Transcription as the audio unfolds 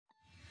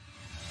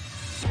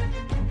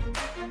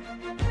Yeah.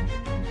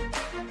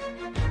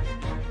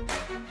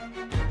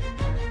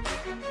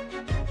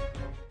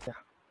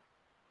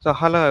 So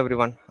hello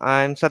everyone.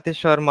 I'm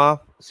Satheeshvarma,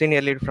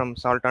 Senior Lead from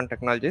Salton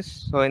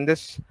Technologies. So in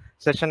this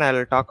session, I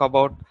will talk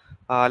about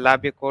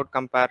LabVIEW Code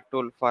Compare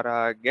Tool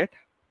for Git.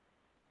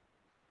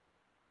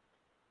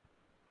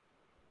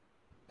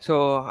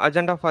 So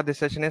agenda for this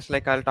session is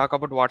like I'll talk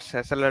about what's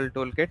SLL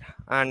toolkit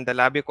and the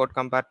LabVIEW Code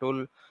Compare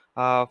tool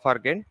for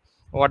Git.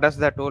 What does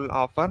the tool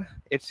offer?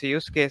 Its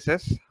use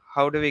cases.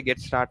 How do we get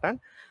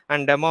started?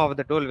 And demo of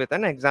the tool with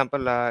an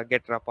example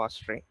Git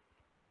repository.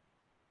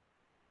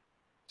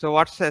 So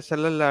what's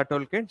SLL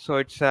toolkit? So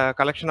it's a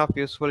collection of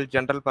useful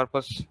general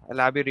purpose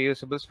LabVIEW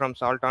reusables from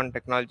Salton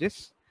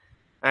Technologies.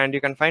 And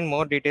you can find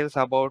more details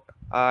about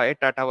it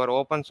at our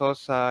open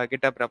source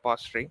GitHub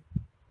repository.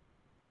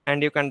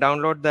 And you can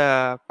download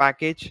the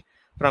package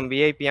from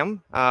VIPM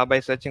by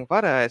searching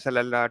for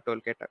SLL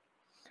toolkit.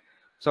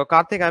 So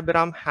Karthik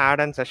Abhiram had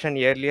a session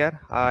earlier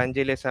in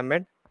GLA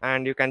Summit,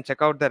 and you can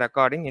check out the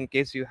recording in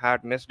case you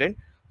had missed it.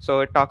 So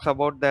it talks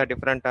about the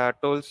different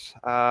tools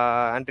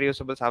and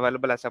reusables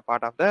available as a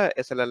part of the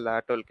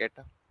SLL toolkit.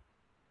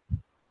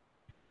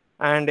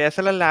 And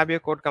SLL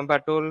LabVIEW Code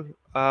Compare tool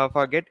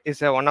for Git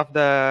is one of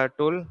the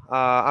tool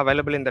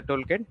available in the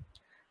toolkit.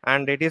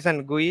 And it is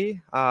an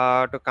GUI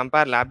to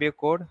compare LabVIEW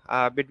code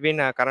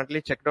between a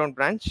currently checked out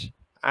branch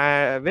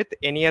with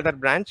any other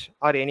branch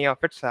or any of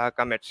its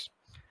commits.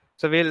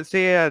 So we'll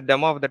see a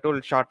demo of the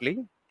tool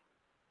shortly.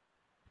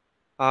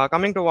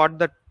 Coming to what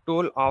the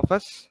tool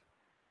offers,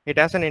 it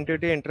has an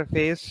intuitive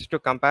interface to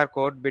compare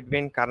code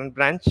between current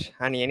branch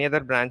and any other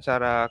branch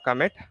or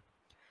commit.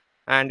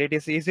 And it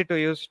is easy to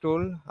use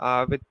tool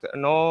with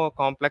no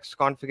complex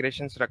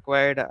configurations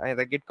required in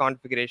the Git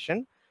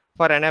configuration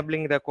for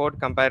enabling the code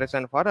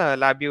comparison for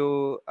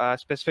LabVIEW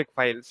specific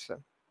files.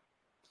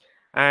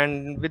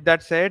 And with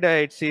that said,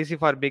 it's easy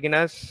for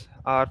beginners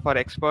or for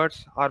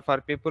experts or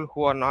for people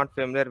who are not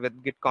familiar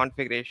with Git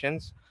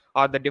configurations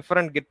or the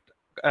different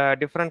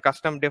different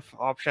custom diff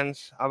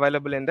options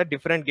available in the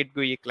different Git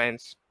GUI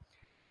clients.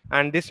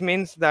 And this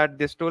means that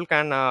this tool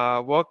can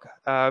work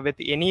with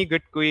any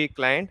Git GUI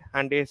client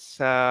and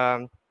is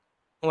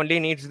only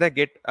needs the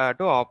Git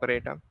to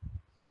operate.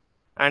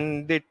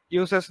 And it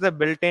uses the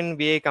built-in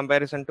VA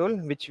comparison tool,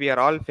 which we are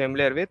all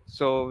familiar with.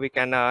 So we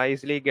can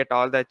easily get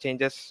all the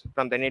changes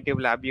from the native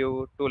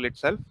LabVIEW tool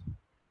itself.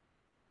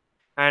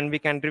 And we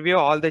can review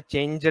all the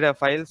changed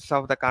files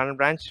of the current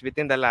branch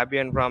within the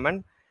LabVIEW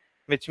environment,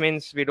 which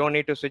means we don't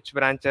need to switch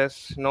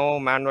branches, no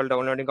manual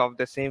downloading of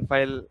the same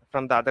file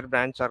from the other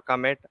branch or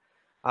commit,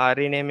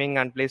 renaming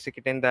and placing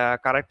it in the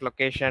correct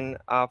location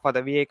for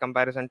the VA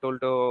comparison tool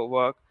to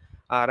work,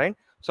 right?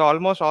 So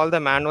almost all the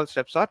manual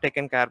steps are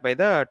taken care by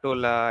the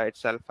tool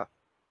itself.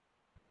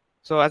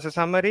 So as a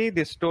summary,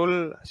 this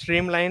tool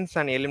streamlines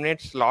and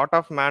eliminates a lot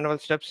of manual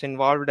steps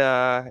involved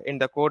in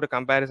the code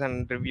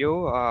comparison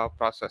review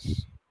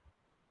process.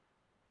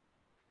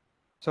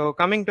 So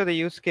coming to the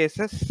use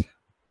cases,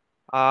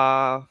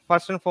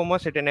 first and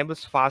foremost, it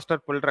enables faster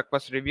pull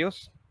request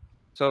reviews.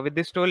 So with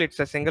this tool,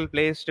 it's a single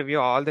place to view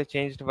all the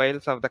changed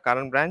files of the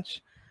current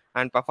branch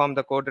and perform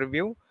the code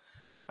review.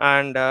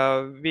 And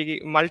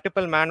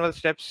multiple manual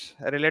steps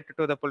related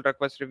to the pull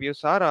request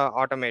reviews are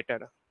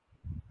automated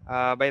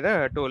by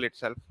the tool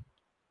itself.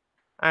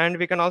 And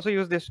we can also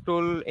use this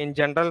tool in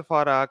general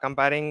for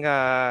comparing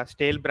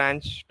stale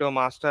branch to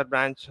master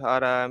branch or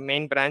a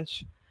main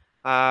branch.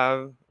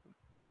 And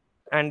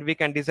we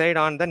can decide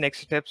on the next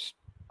steps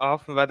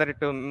of whether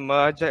to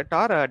merge it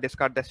or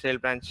discard the stale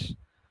branch.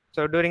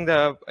 So during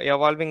the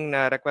evolving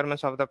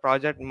requirements of the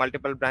project,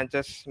 multiple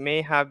branches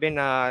may have been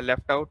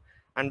left out,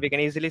 and we can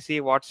easily see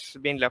what's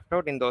been left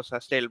out in those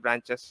stale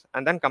branches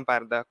and then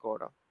compare the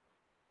code.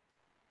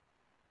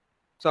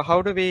 So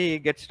how do we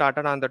get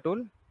started on the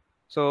tool?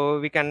 So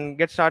we can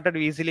get started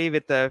easily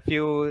with a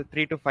few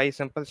 3 to 5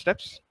 simple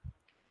steps.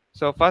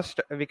 So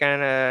first, we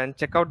can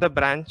check out the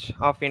branch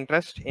of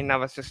interest in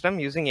our system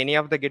using any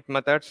of the Git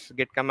methods,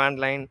 Git command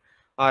line,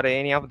 or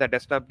any of the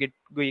desktop Git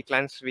GUI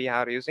clients we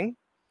are using.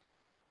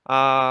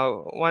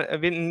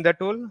 Within the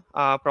tool,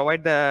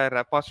 provide the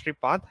repository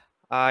path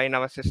in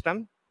our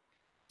system,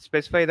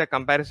 specify the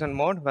comparison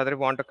mode, whether we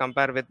want to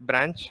compare with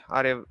branch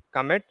or a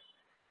commit,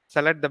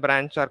 select the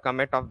branch or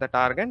commit of the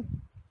target,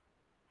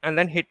 and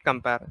then hit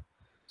compare.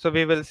 So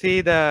we will see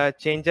the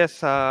changes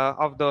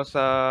of those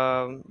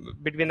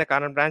between the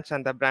current branch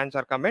and the branch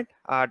or commit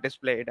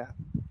displayed.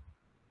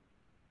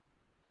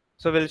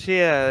 So we'll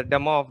see a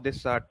demo of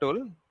this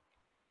tool.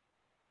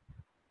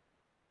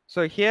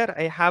 So here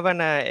I have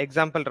an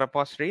example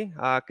repository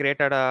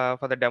created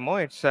for the demo.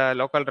 It's a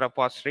local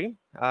repository.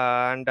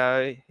 And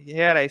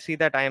here I see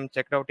that I am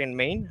checked out in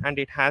main, and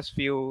it has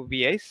few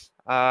VIs,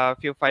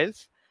 few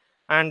files.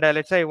 And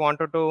let's say I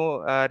wanted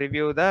to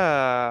review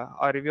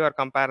or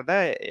compare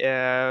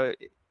the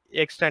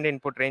extend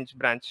input range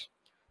branch.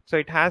 So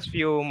it has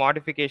few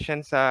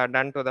modifications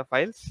done to the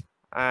files,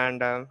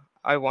 and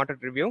I wanted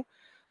to review.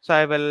 So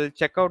I will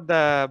check out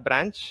the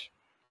branch.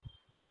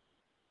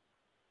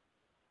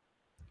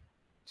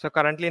 So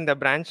currently in the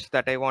branch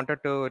that I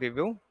wanted to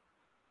review,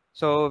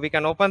 So we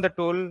can open the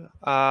tool.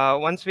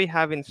 Once we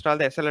have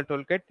installed the SLL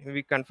toolkit,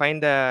 we can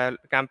find the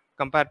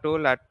compare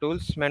tool at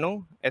tools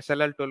menu,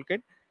 SLL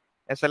toolkit,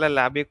 SLL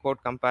LabVIEW Code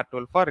Compare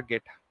Tool for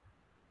Git.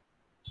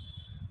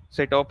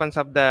 So it opens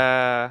up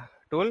the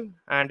tool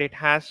and it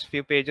has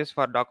few pages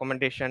for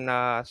documentation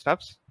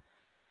stuffs.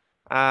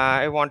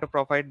 I want to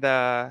provide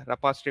the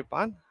repository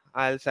path.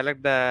 I'll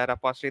select the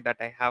repository that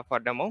I have for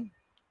demo.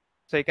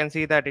 So you can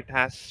see that it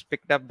has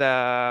picked up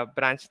the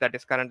branch that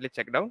is currently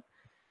checked out.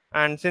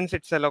 And since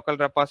it's a local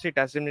repository, it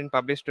hasn't been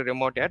published to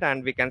remote yet,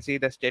 and we can see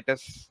the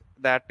status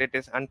that it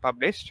is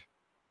unpublished.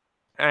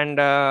 And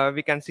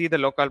we can see the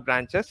local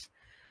branches.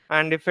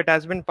 And if it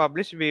has been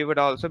published, we would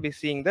also be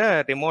seeing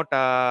the remote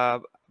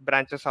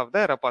branches of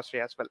the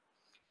repository as well.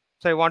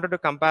 So I wanted to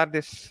compare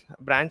this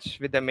branch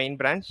with the main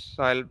branch.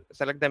 So I'll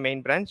select the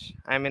main branch.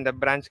 I'm in the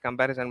branch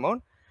comparison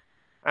mode,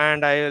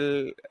 and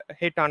I'll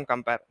hit on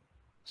compare.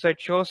 So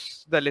it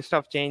shows the list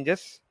of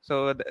changes.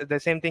 So the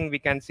same thing we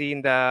can see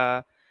in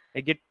the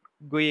Git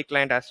GUI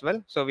client as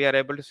well. So we are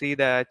able to see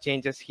the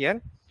changes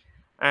here.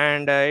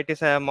 And it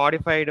is a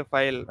modified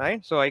file,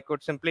 right? So I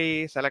could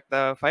simply select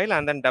the file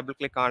and then double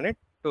click on it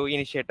to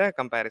initiate a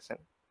comparison.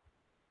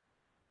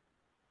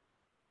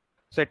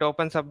 So it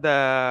opens up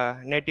the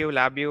native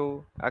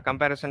LabVIEW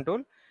comparison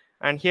tool.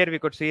 And here we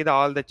could see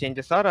all the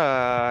changes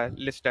are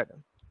listed.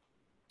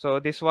 So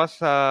this was,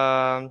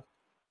 so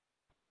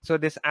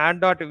this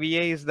add.va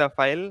is the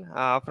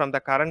file from the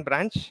current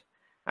branch.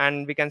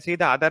 And we can see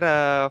the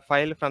other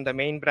file from the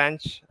main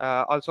branch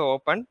also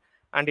opened.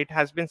 And it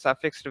has been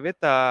suffixed with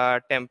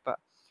temp.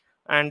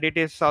 And it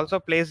is also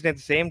placed in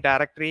the same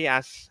directory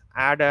as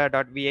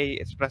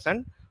add.va is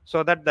present,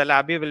 so that the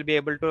LabVIEW will be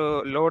able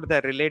to load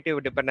the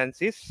relative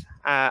dependencies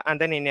and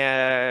then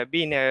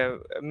be in a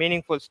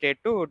meaningful state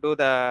to do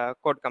the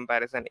code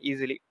comparison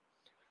easily.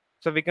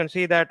 So we can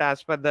see that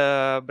as per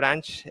the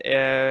branch,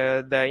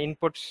 the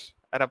inputs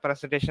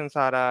representations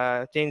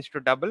are changed to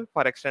double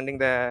for extending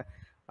the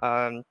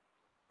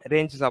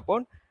range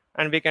support.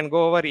 And we can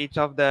go over each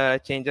of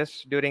the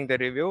changes during the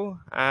review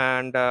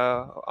and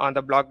on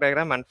the block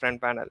diagram and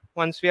front panel.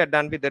 Once we are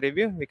done with the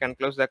review, we can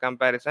close the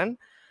comparison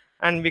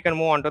and we can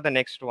move on to the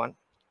next one.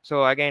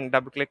 So again,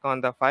 double click on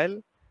the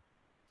file.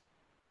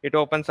 It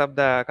opens up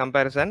the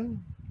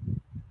comparison.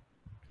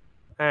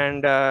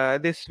 And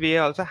this VA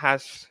also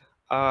has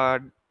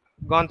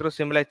gone through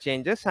similar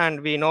changes, and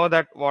we know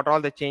that what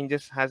all the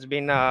changes has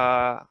been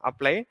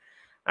applied,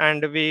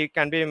 and we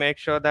can make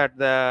sure that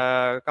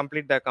the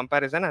complete the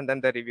comparison and then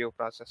the review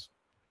process.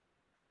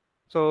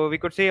 So we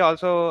could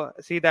also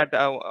see that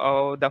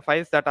the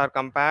files that are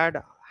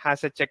compared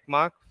has a check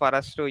mark for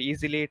us to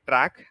easily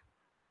track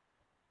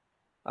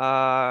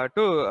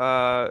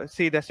to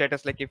see the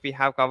status, like if we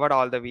have covered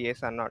all the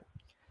VAs or not.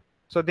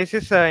 So this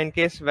is in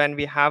case when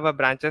we have a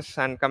branches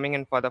and coming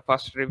in for the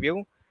first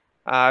review,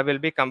 we'll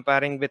be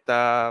comparing with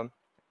a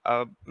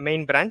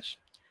main branch.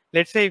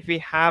 Let's say if we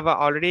have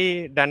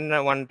already done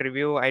one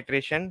review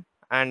iteration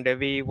and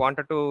we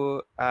wanted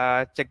to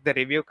check the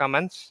review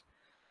comments.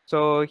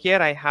 So here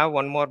I have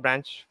one more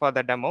branch for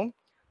the demo.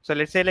 So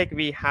let's say like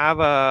we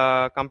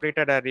have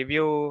completed a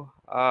review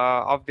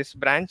of this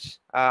branch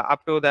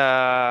up to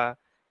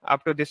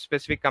this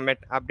specific commit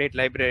update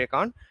library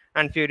account,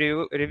 and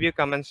few review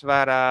comments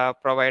were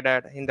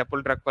provided in the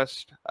pull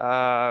request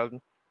of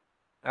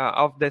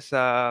this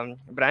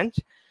branch.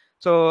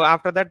 So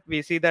after that,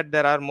 we see that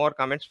there are more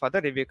comments for the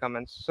review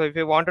comments. So if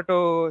you wanted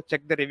to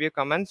check the review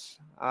comments,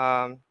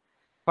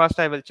 first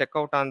I will check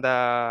out on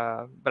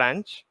the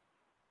branch.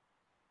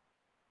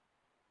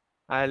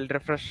 I'll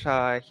refresh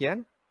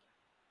here.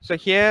 So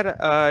here,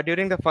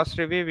 during the first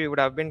review, we would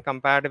have been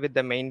compared with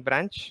the main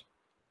branch.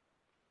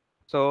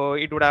 So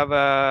it would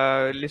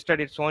have listed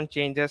its own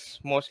changes.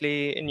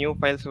 Mostly new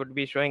files would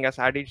be showing as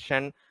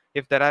addition.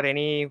 If there are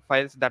any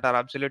files that are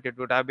obsolete, it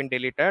would have been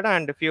deleted,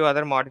 and a few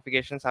other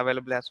modifications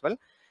available as well.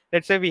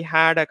 Let's say we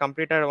had a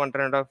completed one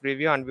round of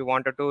review and we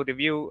wanted to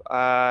review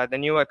the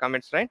newer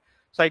commits, right?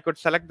 So I could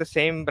select the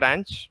same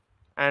branch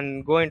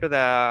and go into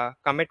the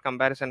commit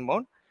comparison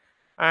mode.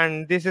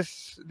 And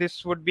this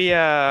would be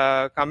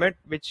a commit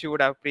which you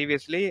would have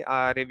previously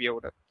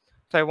reviewed.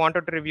 So I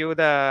wanted to review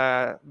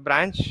the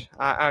branch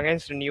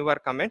against newer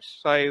commits.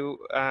 So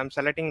I am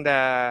selecting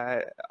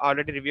the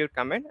already reviewed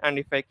commit, and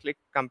if I click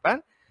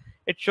compare,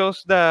 it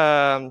shows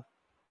the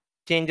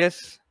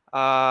changes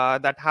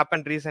that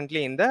happened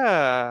recently in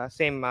the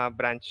same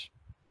branch.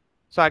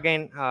 So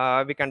again,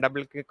 we can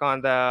double click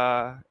on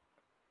the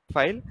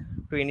file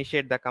to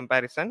initiate the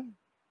comparison.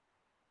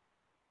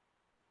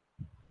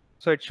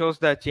 So it shows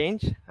the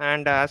change,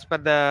 and as per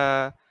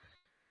the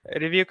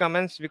review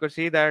comments, we could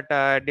see that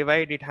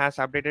divide, it has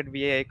updated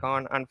VA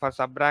icon, and for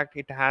subtract,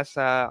 it has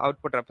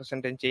output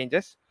representing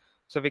changes.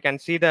 So we can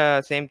see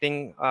the same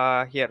thing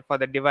here. For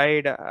the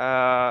divide,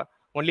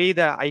 only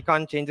the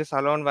icon changes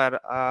alone were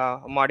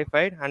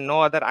modified and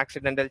no other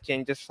accidental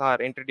changes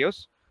are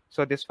introduced.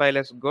 So this file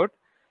is good.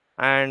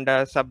 And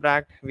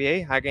subtract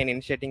VA, again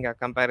initiating a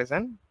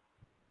comparison.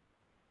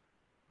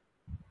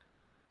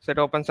 So it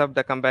opens up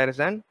the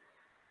comparison.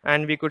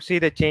 and we could see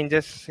the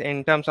changes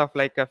in terms of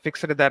like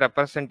fixed the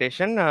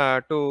representation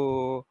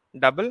to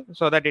double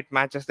so that it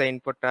matches the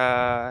input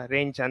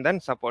range and then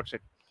supports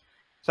it.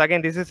 So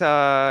again, this is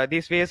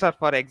these ways are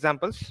for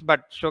examples,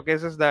 but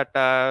showcases that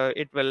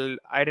it will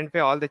identify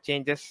all the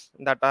changes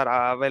that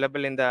are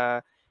available in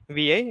the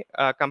VA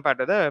compared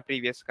to the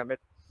previous commit.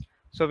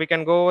 So we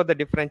can go over the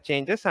different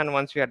changes, and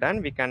once we are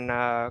done, we can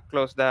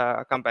close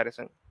the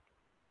comparison.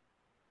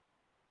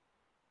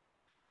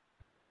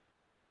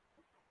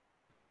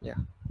 Yeah.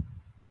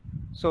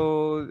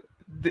 So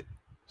th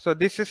so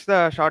this is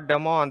the short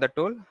demo on the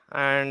tool,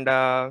 and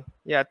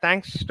yeah,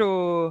 thanks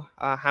to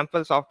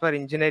Hample Software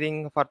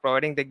Engineering for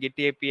providing the Git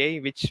API,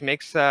 which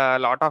makes a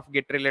lot of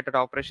Git related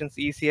operations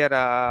easier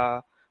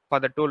for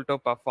the tool to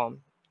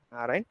perform.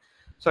 All right.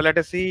 So let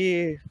us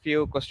see a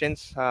few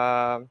questions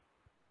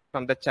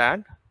from the chat.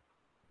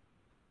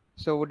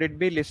 So would it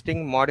be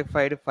listing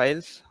modified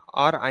files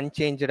or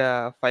unchanged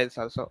files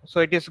also? So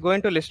it is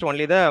going to list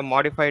only the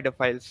modified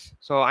files.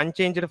 So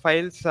unchanged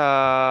files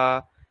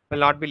will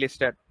not be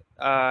listed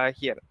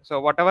here. So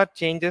whatever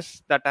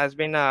changes that has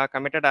been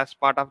committed as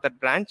part of that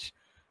branch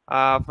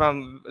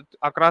from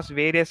across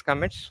various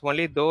commits,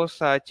 only those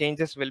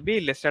changes will be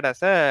listed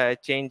as a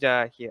change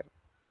here.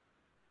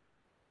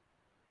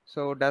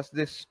 So does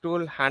this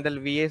tool handle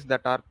VAs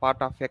that are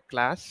part of a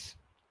class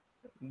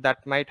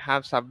that might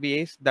have sub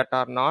VAs that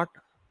are not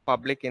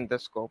public in the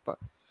scope?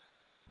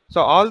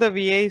 So all the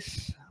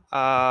VAs,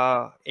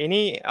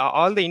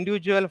 all the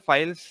individual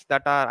files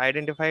that are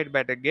identified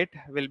by the Git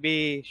will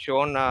be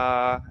shown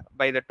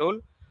by the tool.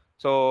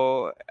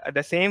 So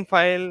the same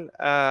file,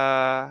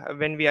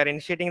 when we are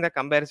initiating the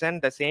comparison,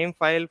 the same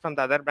file from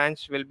the other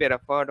branch will be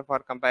referred for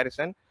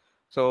comparison.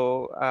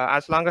 So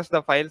as long as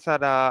the files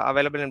are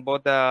available in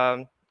both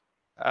the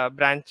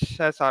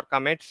branches or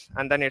commits,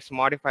 and then it's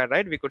modified,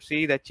 right? We could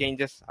see the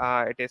changes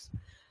it is,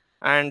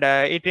 and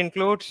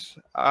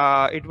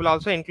it will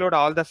also include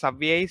all the sub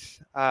VAs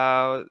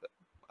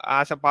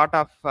as a part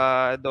of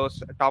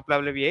those top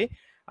level VA,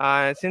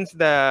 since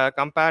the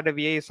compared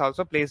VA is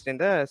also placed in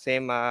the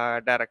same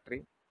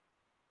directory.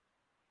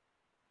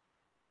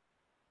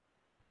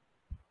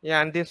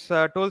 Yeah, and this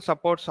tool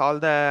supports all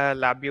the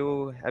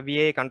LabVIEW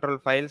VA control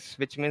files,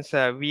 which means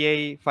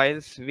VA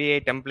files, VA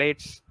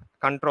templates,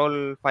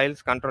 control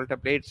files, control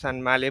templates,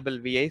 and malleable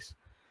VAs.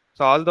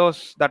 So all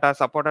those that are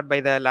supported by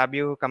the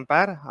LabVIEW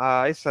compare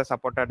is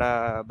supported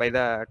by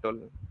the tool.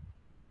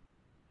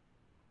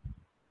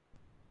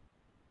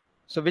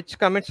 So which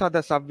commits are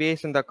the sub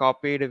VAs in the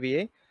copied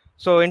VA?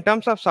 So in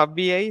terms of sub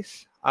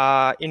VAs,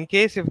 in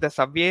case if the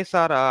sub VAs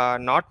are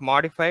not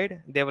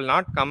modified, they will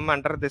not come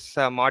under this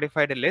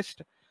modified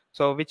list.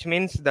 So which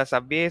means the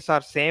sub VAs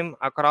are same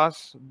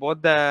across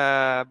both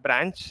the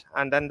branch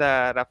and then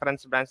the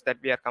reference branch that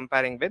we are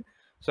comparing with.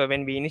 So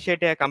when we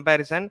initiate a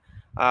comparison,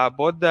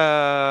 both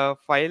the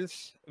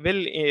files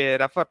will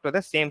refer to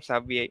the same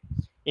sub VA.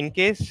 In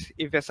case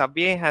if a sub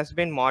VA has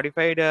been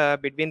modified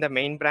between the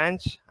main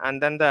branch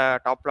and then the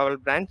top level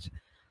branch,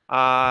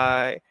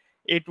 uh,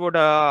 it would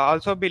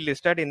also be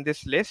listed in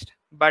this list.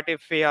 But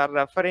if we are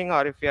referring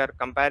or if we are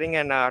comparing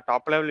an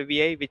top level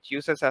VA which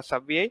uses a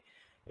sub VA,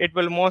 it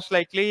will most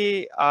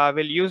likely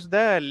will use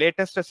the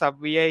latest sub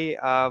VA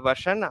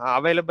version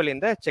available in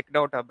the checked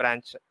out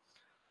branch.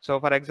 So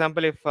for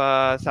example, if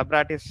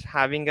subrat is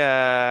having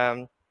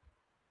a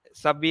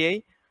sub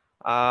VA,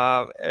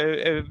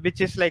 which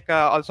is like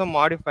also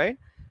modified.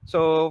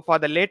 So for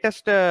the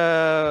latest,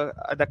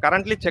 the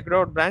currently checked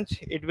out branch,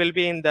 it will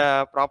be in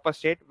the proper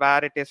state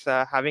where it is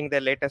having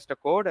the latest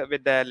code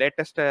with the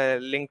latest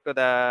link to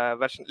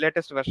the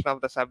latest version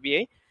of the sub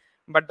VA.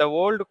 But the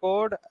old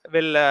code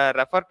will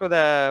refer to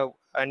the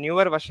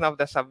newer version of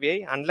the sub VA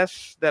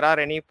unless there are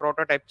any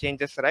prototype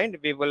changes, right?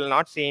 We will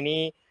not see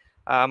any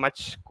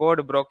much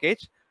code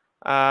brokerage.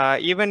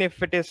 Even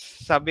if it is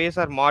sub VAs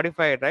are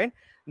modified, right?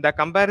 The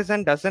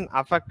comparison doesn't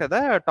affect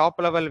the top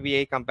level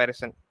VA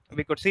comparison.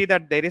 We could see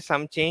that there is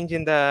some change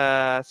in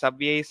the sub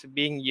VAs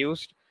being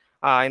used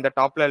in the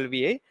top level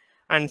VA.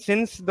 And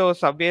since those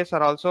sub VAs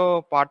are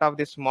also part of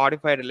this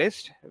modified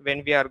list,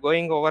 when we are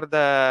going over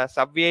the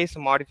sub VAs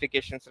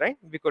modifications, right,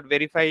 we could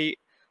verify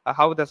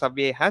how the sub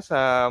VA has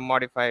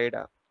modified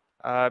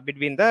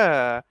between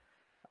the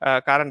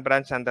current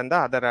branch and then the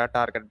other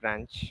target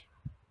branch.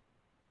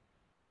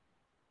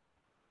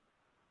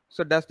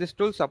 So does this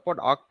tool support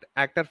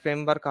actor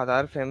framework or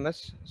other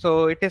frameworks?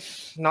 So it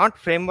is not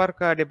framework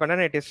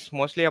dependent. It is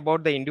mostly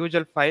about the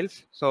individual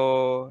files.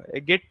 So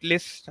Git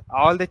lists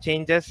all the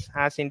changes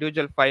as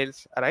individual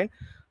files, right?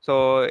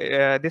 So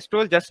this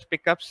tool just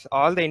picks up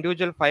all the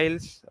individual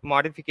files,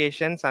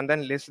 modifications, and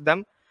then lists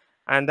them.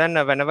 And then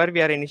whenever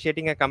we are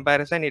initiating a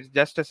comparison, it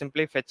just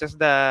simply fetches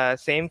the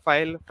same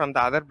file from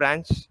the other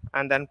branch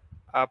and then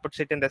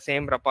puts it in the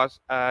same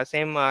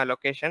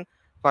location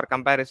for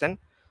comparison.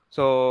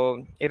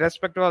 So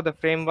irrespective of the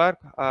framework,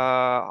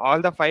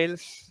 all the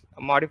files,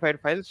 modified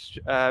files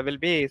will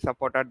be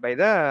supported by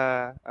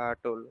the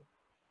tool.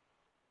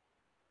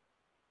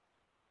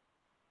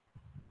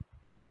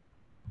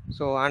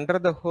 So under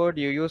the hood,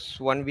 you use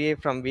one VA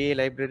from VA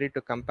library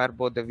to compare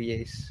both the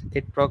VAs.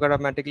 It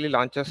programmatically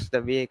launches the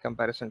VA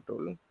comparison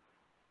tool.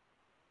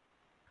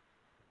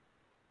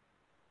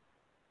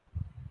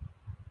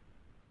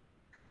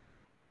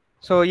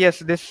 So yes,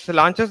 this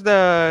launches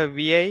the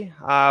VA,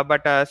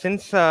 but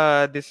since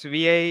this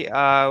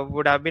VA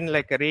would have been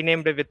like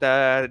renamed with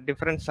a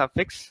different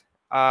suffix,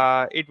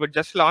 it would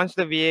just launch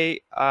the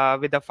VA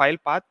with the file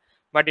path,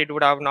 but it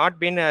would have not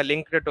been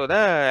linked to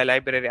the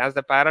library, as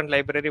the parent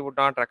library would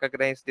not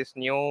recognize this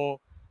new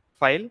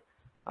file.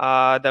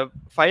 The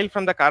file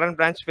from the current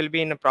branch will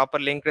be in a proper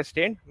linked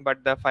state,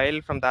 but the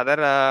file from the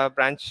other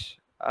branch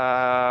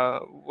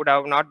would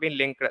have not been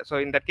linked. So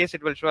in that case,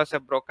 it will show us a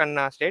broken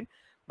state,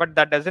 but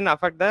that doesn't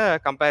affect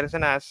the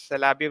comparison, as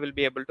LabVIEW will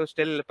be able to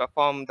still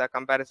perform the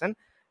comparison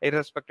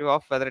irrespective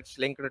of whether it's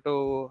linked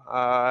to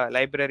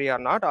library or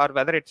not, or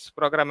whether it's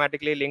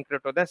programmatically linked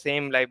to the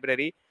same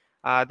library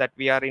that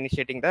we are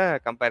initiating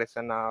the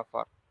comparison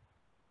for.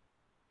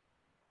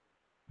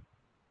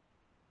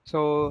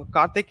 So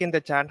Karthik in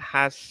the chat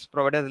has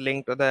provided a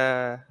link to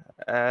the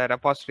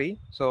repository.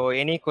 So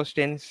any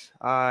questions,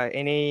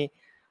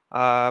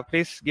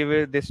 please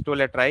give this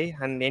tool a try,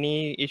 and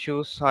any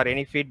issues or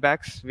any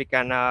feedbacks, we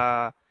can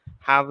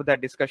have the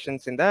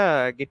discussions in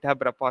the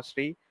GitHub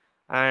repository,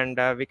 and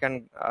we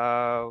can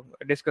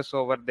discuss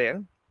over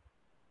there.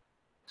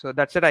 So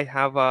that's it I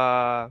have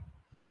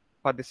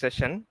for this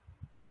session.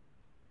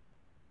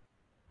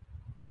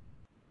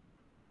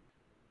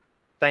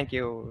 Thank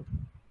you.